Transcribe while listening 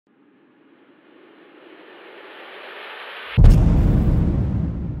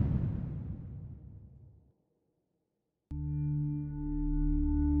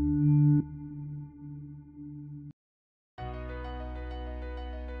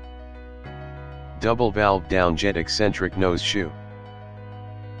Double valve down jet eccentric nose shoe.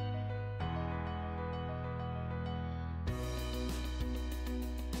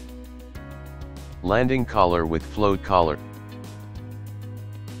 Landing collar with float collar.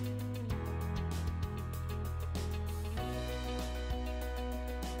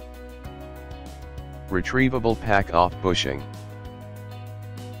 Retrievable pack off bushing.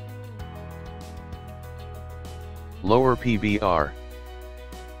 Lower PBR.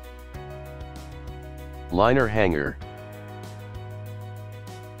 Liner hanger.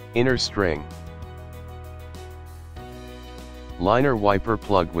 Inner string. Liner wiper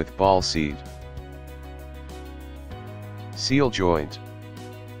plug with ball seat. Seal joint.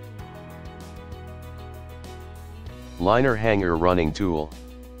 Liner hanger running tool.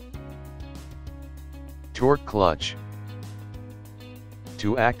 Torque clutch.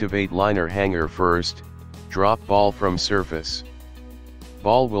 To activate liner hanger first, drop ball from surface.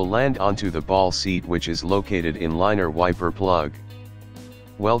 Ball will land onto the ball seat which is located in liner wiper plug.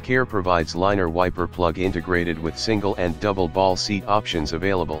 WELLCARE provides liner wiper plug integrated with single and double ball seat options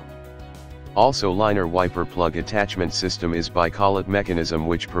available. Also liner wiper plug attachment system is bi-collet mechanism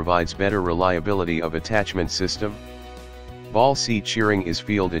which provides better reliability of attachment system. Ball seat shearing is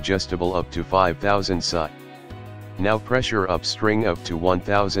field adjustable up to 5000 psi. Now pressure up string up to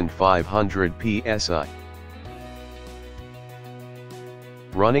 1500 psi.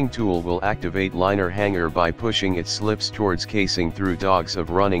 Running tool will activate liner hanger by pushing its slips towards casing through dogs of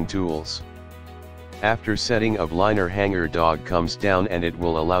running tools. After setting of liner hanger, dog comes down and it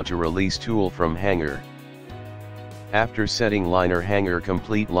will allow to release tool from hanger. After setting liner hanger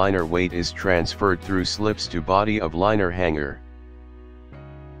complete, liner weight is transferred through slips to body of liner hanger.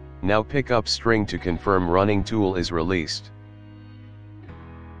 Now pick up string to confirm running tool is released.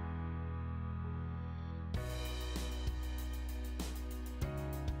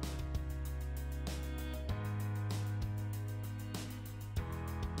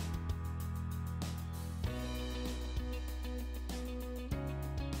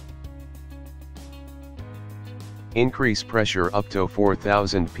 Increase pressure up to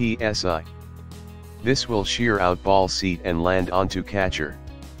 4000 psi. This will shear out ball seat and land onto catcher.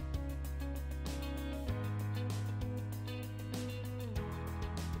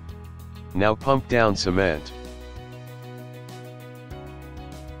 Now pump down cement.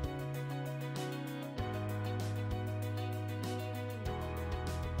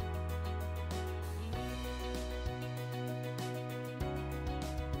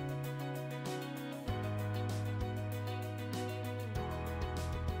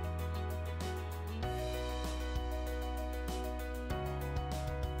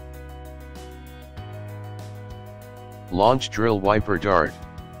 Launch drill wiper dart.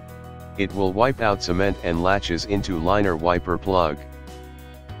 It will wipe out cement and latches into liner wiper plug.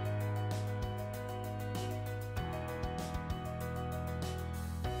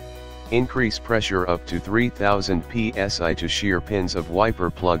 Increase pressure up to 3000 psi to shear pins of wiper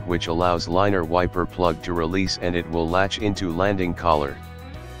plug which allows liner wiper plug to release and it will latch into landing collar.